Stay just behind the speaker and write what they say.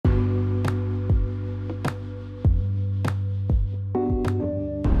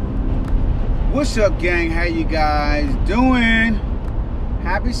What's up, gang? How you guys doing?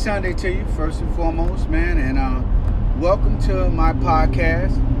 Happy Sunday to you, first and foremost, man. And welcome to my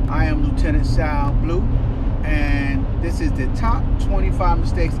podcast. I am Lieutenant Sal Blue, and this is the top 25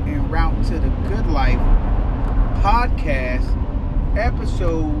 mistakes en route to the good life podcast,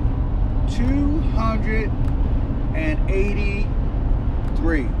 episode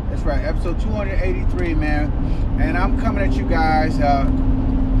 283. That's right, episode 283, man. And I'm coming at you guys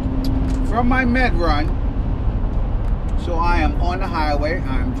from my med run. So I am on the highway,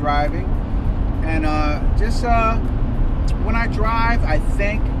 I'm driving, and when I drive, I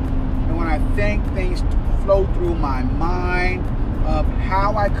think, and when I think, things flow through my mind of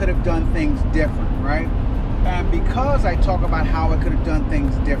how I could have done things different, right? And because I talk about how I could have done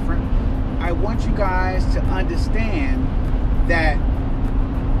things different, I want you guys to understand that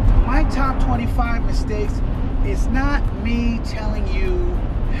my top 25 mistakes is not me telling you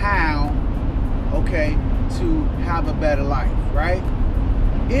how, okay, to have a better life, right?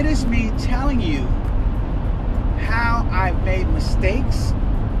 It is me telling you how I've made mistakes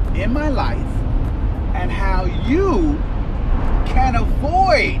in my life and how you can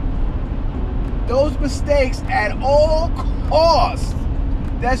avoid those mistakes at all costs.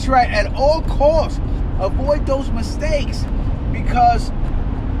 That's right, at all costs. Avoid those mistakes, because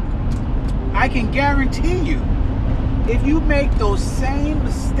I can guarantee you, if you make those same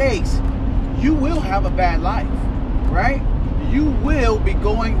mistakes, you will have a bad life, right? You will be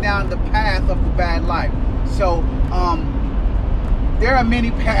going down the path of the bad life. So, there are many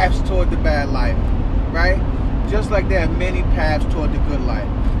paths toward the bad life, right? Just like there are many paths toward the good life.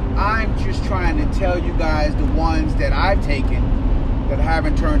 I'm just trying to tell you guys the ones that I've taken that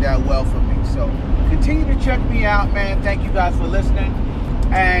haven't turned out well for me. So, continue to check me out, man. Thank you guys for listening.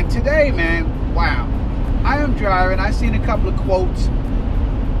 And today, man, wow, I am driving. I seen a couple of quotes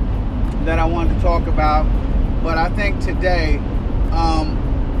that I wanted to talk about, but I think today,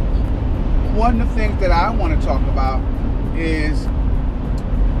 one of the things that I want to talk about is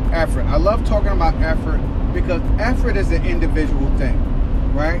effort. I love talking about effort because effort is an individual thing,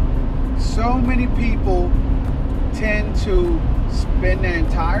 right? So many people tend to spend their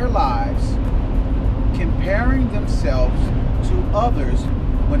entire lives comparing themselves to others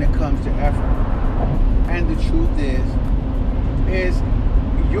when it comes to effort. And the truth is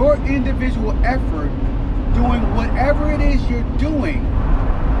your individual effort doing whatever it is you're doing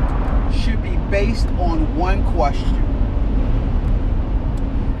should be based on one question.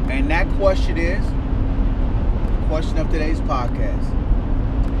 And that question is the question of today's podcast.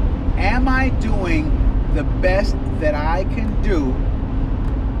 Am I doing the best that I can do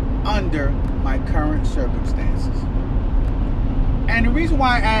under my current circumstances? And the reason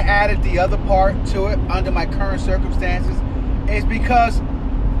why I added the other part to it, under my current circumstances, is because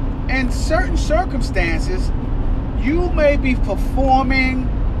in certain circumstances, you may be performing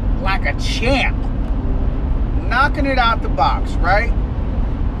like a champ, knocking it out the box, right?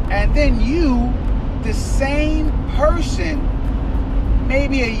 And then you, the same person,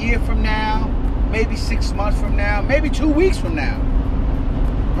 maybe a year from now, maybe 6 months from now, maybe 2 weeks from now,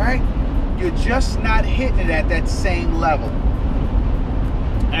 right? You're just not hitting it at that same level.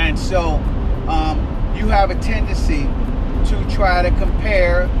 And so you have a tendency to try to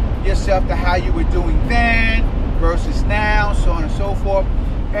compare yourself to how you were doing then versus now, so on and so forth.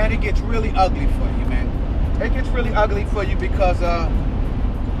 And it gets really ugly for you, man. It gets really ugly for you because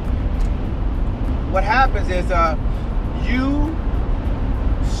what happens is you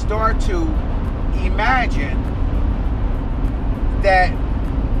start to imagine that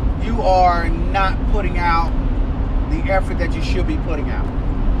you are not putting out the effort that you should be putting out.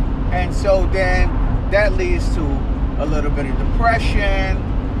 And so then that leads to a little bit of depression.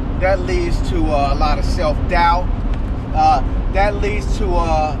 That leads to a lot of self-doubt. That leads to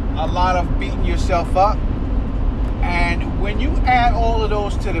a lot of beating yourself up. And when you add all of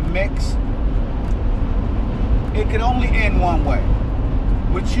those to the mix, it can only end one way.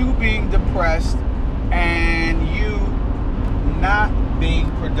 With you being depressed and you not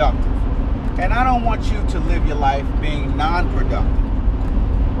being productive. And I don't want you to live your life being non-productive.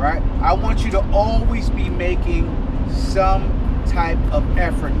 Right? I want you to always be making some type of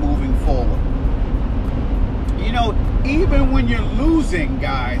effort moving forward. You know, even when you're losing,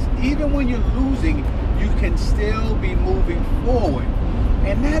 guys, even when you're losing, you can still be moving forward.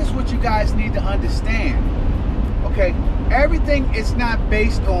 And that is what you guys need to understand. Okay? Everything is not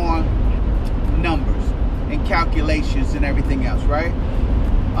based on numbers and calculations and everything else, right?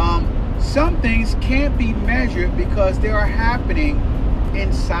 Some things can't be measured because they are happening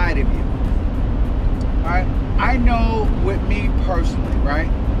inside of you. All right? I know with me personally, right?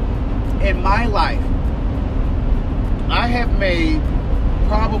 in my life, I have made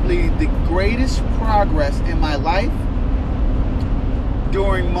probably the greatest progress in my life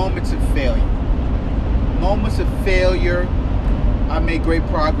during moments of failure. Moments of failure, I made great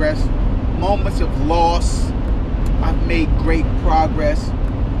progress. Moments of loss, I've made great progress.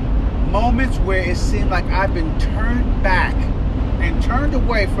 Moments where it seemed like I've been turned back and turned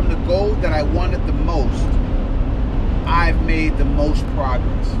away from the goal that I wanted the most, I've made the most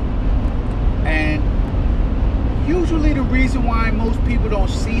progress. And usually the reason why most people don't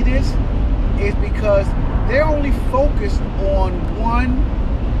see this is because they're only focused on one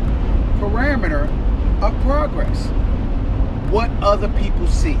parameter of progress: what other people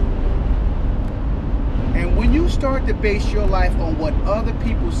see. And when you start to base your life on what other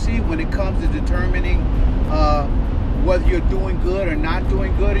people see when it comes to determining whether you're doing good or not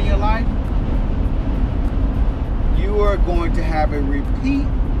doing good in your life, you are going to have a repeat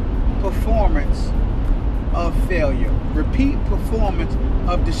performance of failure, repeat performance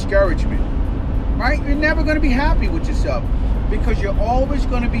of discouragement, right? You're never going to be happy with yourself because you're always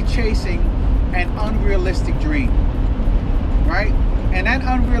going to be chasing an unrealistic dream, right? And that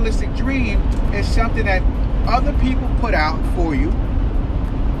unrealistic dream is something that other people put out for you,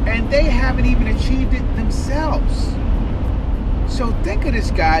 and they haven't even achieved it themselves. So think of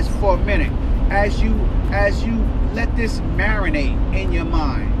this, guys, for a minute as you let this marinate in your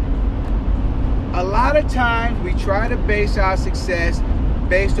mind. A lot of times we try to base our success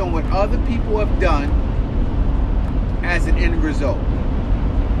based on what other people have done as an end result,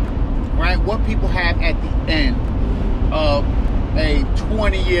 right? What people have at the end of a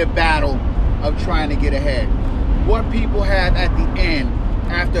 20-year battle of trying to get ahead. What people have at the end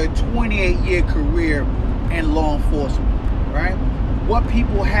after a 28-year career in law enforcement, right? What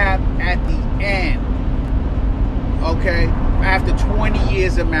people have at the end, okay, after 20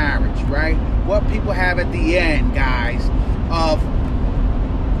 years of marriage, right? What people have at the end, guys, of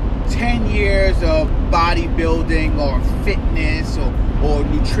 10 years of bodybuilding or fitness or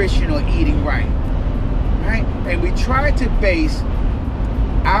nutrition or eating right, right? And we try to base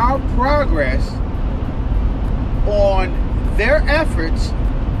our progress on their efforts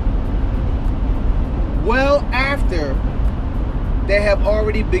well after they have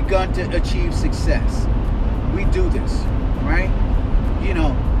already begun to achieve success. We do this, right? You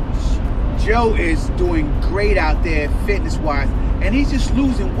know, Joe is doing great out there fitness-wise, and he's just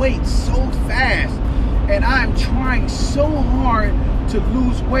losing weight so fast. And I'm trying so hard to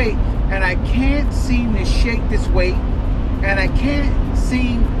lose weight, and I can't seem to shake this weight, and I can't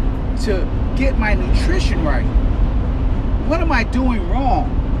seem to get my nutrition right. What am I doing wrong?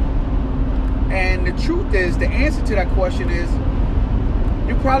 And the truth is, the answer to that question is,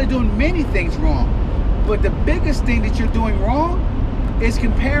 you're probably doing many things wrong. But the biggest thing that you're doing wrong is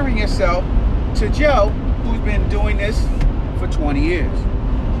comparing yourself to Joe, who's been doing this for 20 years.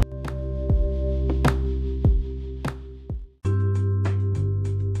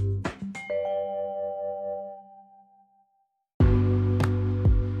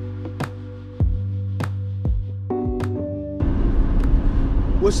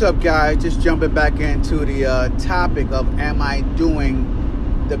 What's up, guys? Just jumping back into the topic of, am I doing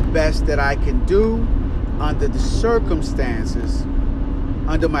the best that I can do under the circumstances,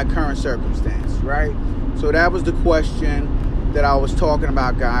 under my current circumstance, right? So that was the question that I was talking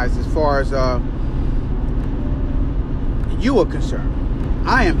about, guys, as far as you are concerned.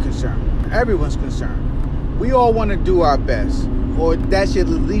 I am concerned. Everyone's concerned. We all want to do our best, or that should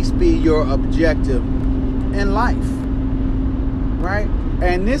at least be your objective in life, right?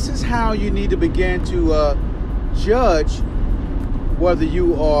 And this is how you need to begin to judge whether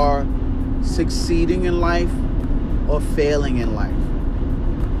you are succeeding in life or failing in life,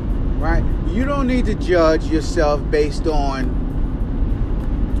 right? You don't need to judge yourself based on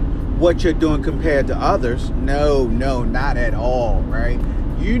what you're doing compared to others. No, not at all, right?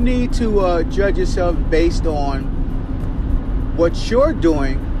 You need to judge yourself based on what you're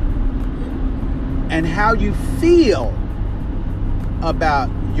doing and how you feel about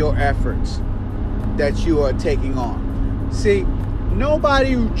your efforts that you are taking on. See,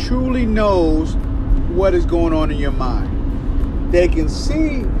 nobody truly knows what is going on in your mind. They can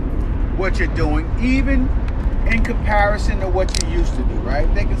see what you're doing, even in comparison to what you used to do, right?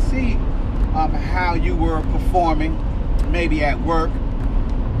 They can see how you were performing, maybe at work,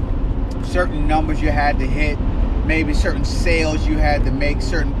 certain numbers you had to hit, maybe certain sales you had to make,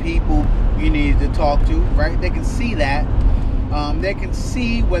 certain people you needed to talk to, right? They can see that. They can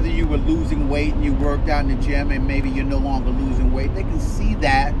see whether you were losing weight and you worked out in the gym and maybe you're no longer losing weight. They can see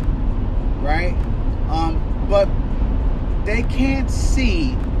that, right? But they can't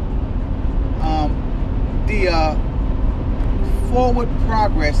see forward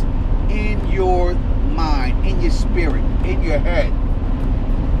progress in your mind, in your spirit, in your head.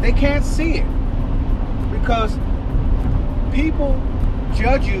 They can't see it because people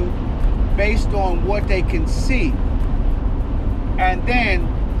judge you based on what they can see, and then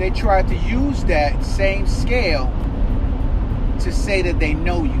they try to use that same scale to say that they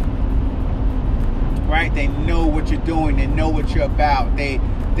know you, right? They know what you're doing, they know what you're about, they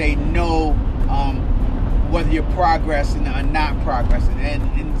know whether you're progressing or not progressing,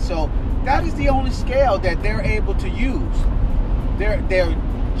 and so that is the only scale that they're able to use. They're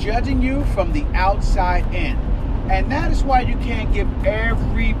judging you from the outside in, and that is why you can't give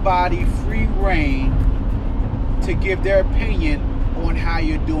everybody free reign to give their opinion on how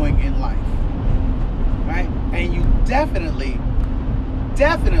you're doing in life, right? And you definitely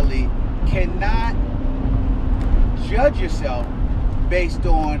cannot judge yourself based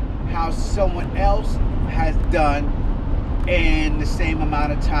on how someone else has done in the same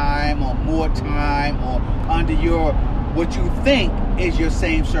amount of time or more time or under your what you think is your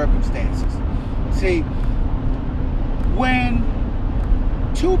same circumstances. See, when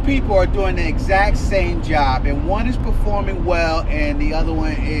two people are doing the exact same job and one is performing well and the other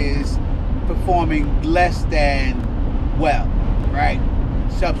one is performing less than well, right?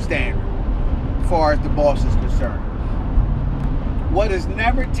 Substandard, as far as the boss is concerned. What is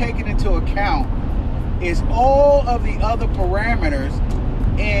never taken into account is all of the other parameters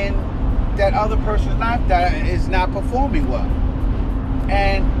in that other person's life that is not performing well.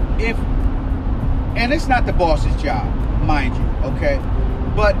 And it's not the boss's job, mind you, okay?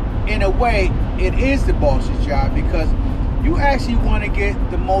 But in a way, it is the boss's job because you actually want to get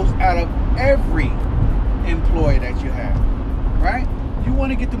the most out of every employee that you have, right? You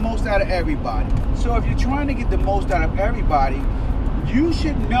want to get the most out of everybody. So if you're trying to get the most out of everybody, you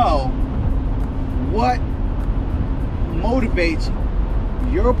should know what motivates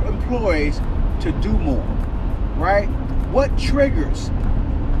your employees to do more, right? What triggers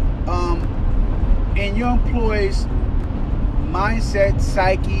in your employees' mindset,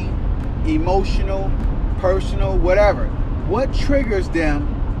 psyche, emotional, personal, whatever. What triggers them,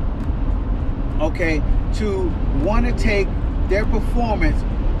 okay, to want to take their performance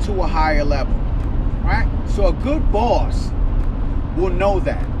to a higher level, right? So a good boss will know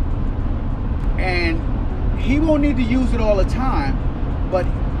that. And he won't need to use it all the time, but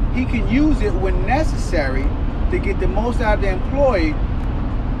he can use it when necessary to get the most out of the employee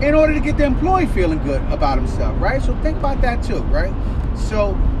in order to get the employee feeling good about himself, right? So think about that too, right?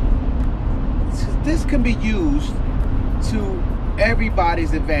 So this can be used to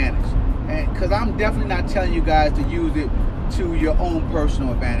everybody's advantage. And because I'm definitely not telling you guys to use it to your own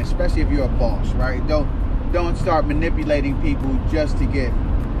personal advantage, especially if you're a boss, right? Don't start manipulating people just to get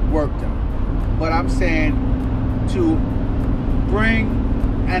work done. But I'm saying to bring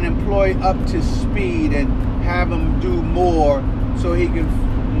an employee up to speed and have him do more so he can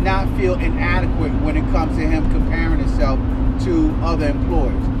not feel inadequate when it comes to him comparing himself to other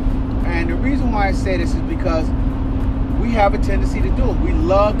employees. And the reason why I say this is because we have a tendency to do it. We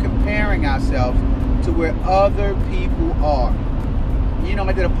love comparing ourselves to where other people are. You know,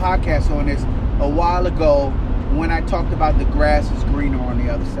 I did a podcast on this a while ago when I talked about the grass is greener on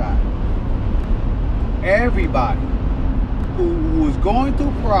the other side. Everybody who is going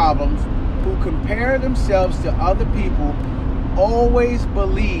through problems, who compare themselves to other people, always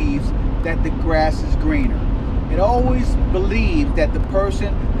believes that the grass is greener. It always believes that the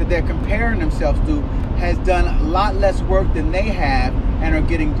person that they're comparing themselves to has done a lot less work than they have and are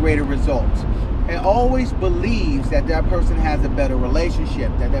getting greater results. It always believes that that person has a better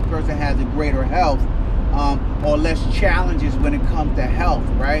relationship, that that person has a greater health, or less challenges when it comes to health,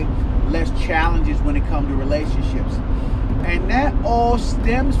 right? Less challenges when it comes to relationships. And that all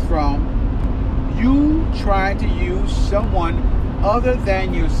stems from you trying to use someone other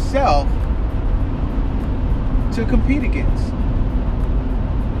than yourself to compete against.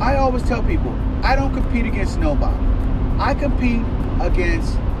 I always tell people, I don't compete against nobody. I compete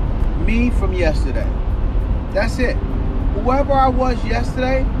against me from yesterday. That's it. Whoever I was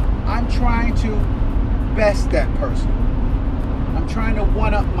yesterday, I'm trying to best that person. I'm trying to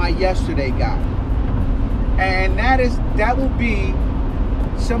one up my yesterday guy. And that will be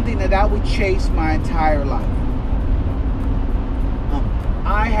something that I would chase my entire life.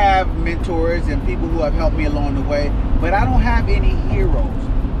 I have mentors and people who have helped me along the way, but I don't have any heroes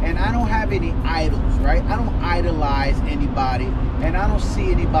and I don't have any idols, right? I don't idolize anybody and I don't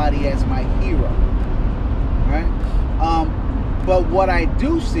see anybody as my hero, right? But what I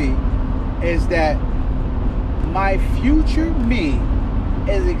do see is that my future me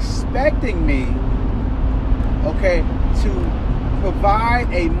is expecting me okay, to provide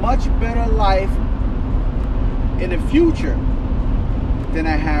a much better life in the future than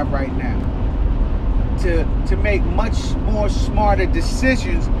I have right now. To make much more smarter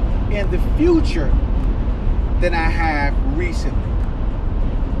decisions in the future than I have recently.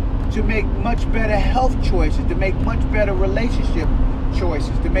 To make much better health choices, to make much better relationship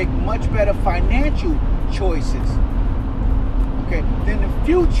choices, to make much better financial choices, okay, in the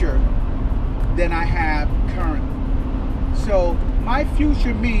future than I have currently. So my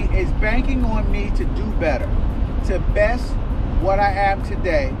future me is banking on me to do better, to best what I am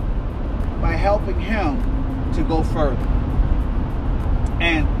today by helping him to go further.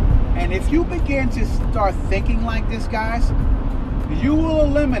 And if you begin to start thinking like this, guys, you will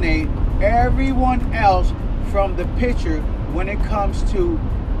eliminate everyone else from the picture when it comes to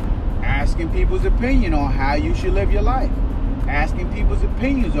asking people's opinion on how you should live your life, asking people's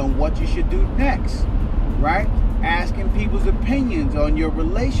opinions on what you should do next, right? Asking people's opinions on your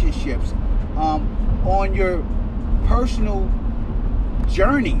relationships, on your personal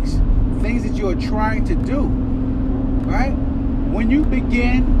journeys, things that you're trying to do, right? When you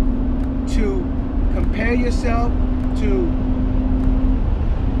begin to compare yourself to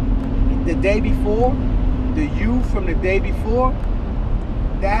the day before, the you from the day before,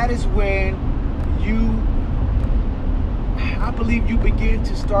 that is when I believe you begin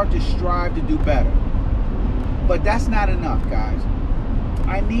to start to strive to do better. But that's not enough, guys.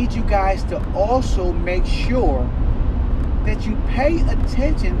 I need you guys to also make sure that you pay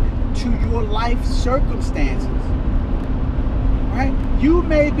attention to your life circumstances, right? You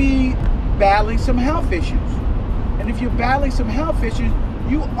may be battling some health issues. And if you're battling some health issues,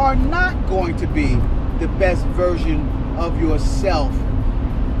 you are not going to be the best version of yourself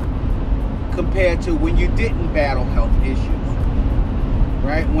compared to when you didn't battle health issues,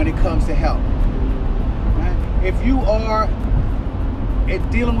 right? When it comes to health, right? If you are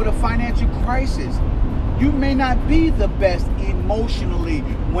dealing with a financial crisis, you may not be the best emotionally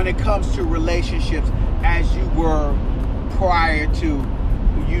when it comes to relationships as you were prior to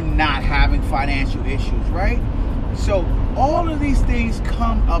you not having financial issues, right? So all of these things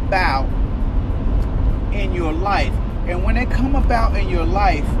come about in your life. And when they come about in your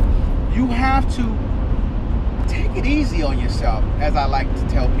life, you have to take it easy on yourself, as I like to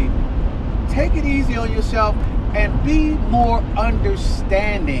tell people. Take it easy on yourself and be more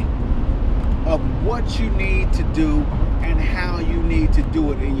understanding of what you need to do and how you need to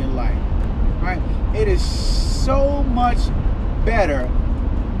do it in your life, right? It is so much better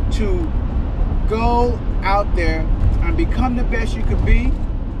to go out there and become the best you can be,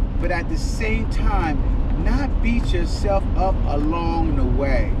 but at the same time, not beat yourself up along the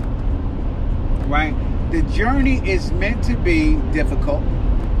way, right? The journey is meant to be difficult.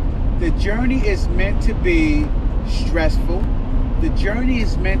 The journey is meant to be stressful. The journey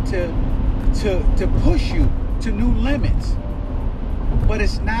is meant to push you to new limits, but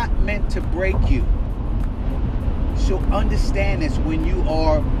it's not meant to break you. So understand this when you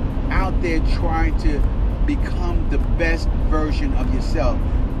are out there trying to become the best version of yourself.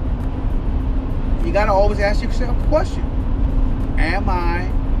 You got to always ask yourself a question. Am I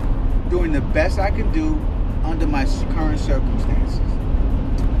doing the best I can do under my current circumstances?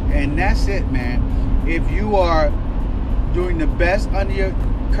 And that's it, man. If you are doing the best under your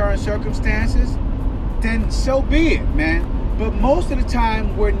current circumstances, then so be it, man. But most of the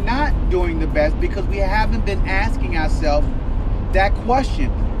time, we're not doing the best because we haven't been asking ourselves that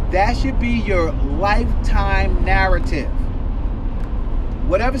question. That should be your lifetime narrative.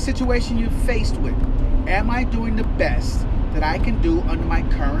 Whatever situation you're faced with, am I doing the best that I can do under my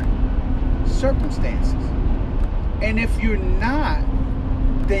current circumstances? And if you're not,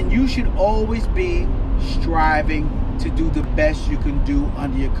 then you should always be striving to do the best you can do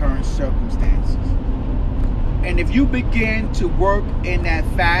under your current circumstances. And if you begin to work in that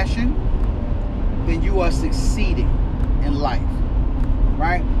fashion, then you are succeeding in life,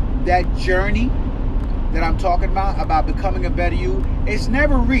 right? That journey that I'm talking about becoming a better you, it's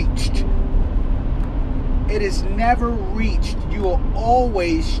never reached. It is never reached. You are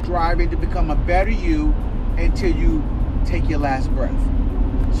always striving to become a better you until you take your last breath.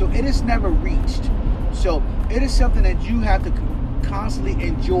 So it is never reached. So it is something that you have to constantly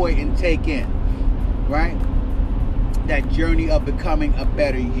enjoy and take in, right? That journey of becoming a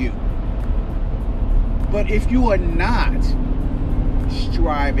better you. But if you are not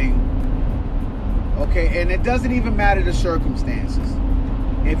striving, okay, and it doesn't even matter the circumstances.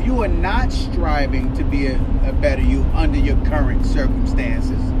 If you are not striving to be a better you under your current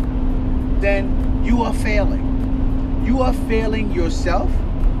circumstances, then you are failing. You are failing yourself.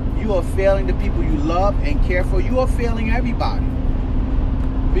 you are failing the people you love and care for. You are failing everybody.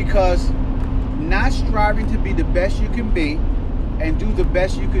 Because not striving to be the best you can be and do the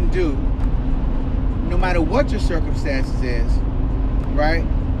best you can do, no matter what your circumstances is, right?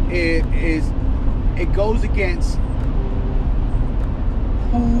 It goes against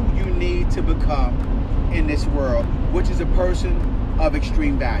who you need to become in this world, which is a person of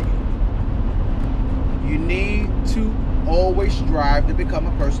extreme value. You need to always strive to become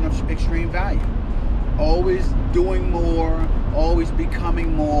a person of extreme value. Always doing more, always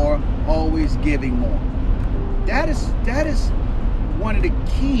becoming more, always giving more. That is one of the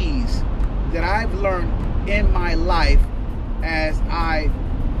keys that I've learned in my life as I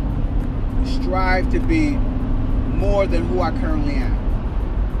strive to be more than who I currently am.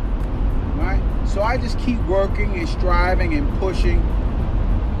 Right? So I just keep working and striving and pushing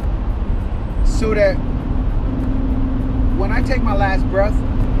so that when I take my last breath,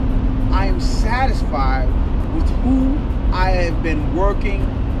 I am satisfied with who I have been working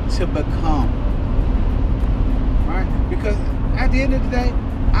to become. Right? Because at the end of the day,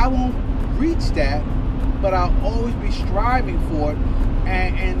 I won't reach that, but I'll always be striving for it.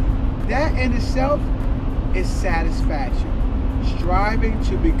 And that in itself is satisfaction. Striving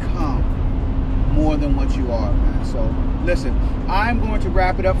to become more than what you are, man. So listen, I'm going to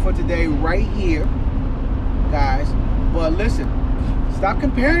wrap it up for today right here, guys. But listen, stop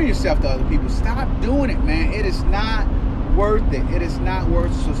comparing yourself to other people. Stop doing it, man. It is not worth it. It is not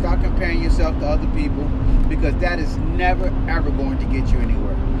worth it. So stop comparing yourself to other people, because that is never, ever going to get you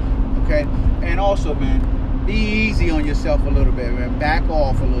anywhere. Okay? And also, man, be easy on yourself a little bit, man. Back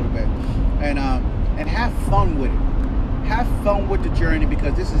off a little bit. And have fun with it. Have fun with the journey,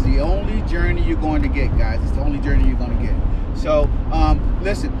 because this is the only journey you're going to get, guys. It's the only journey you're going to get. So,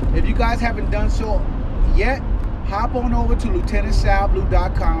 listen, if you guys haven't done so yet, hop on over to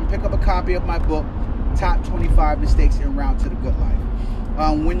LieutenantSalBlue.com. Pick up a copy of my book, Top 25 Mistakes En Route to the Good Life.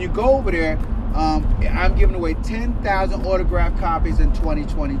 When you go over there, I'm giving away 10,000 autographed copies in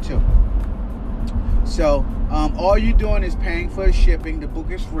 2022. So, all you're doing is paying for the shipping. The book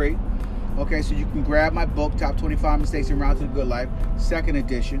is free. Okay, so you can grab my book, Top 25 Mistakes En Route to the Good Life, second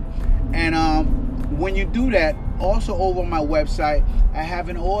edition. And when you do that, also over on my website, I have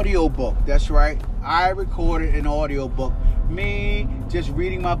an audio book. That's right, I recorded an audio book. Me just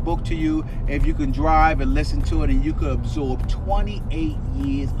reading my book to you. If you can drive and listen to it, and you could absorb 28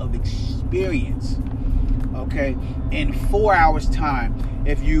 years of experience, okay, in 4 hours time,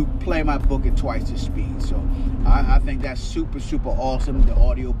 if you play my book at twice the speed. So I think that's super, super awesome, the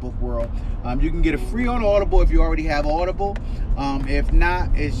audiobook world. You can get it free on Audible if you already have Audible. If not,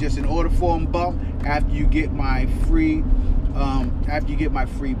 it's just an order form bump after you get my free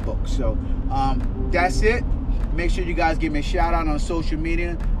book. So that's it. Make sure you guys give me a shout out on social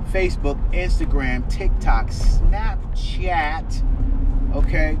media: Facebook, Instagram, TikTok, Snapchat,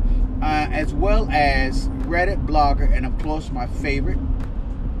 okay, as well as Reddit, Blogger, and of course my favorite,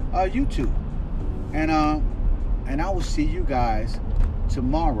 YouTube. And I will see you guys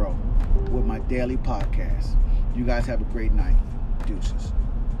tomorrow with my daily podcast. You guys have a great night. Deuces.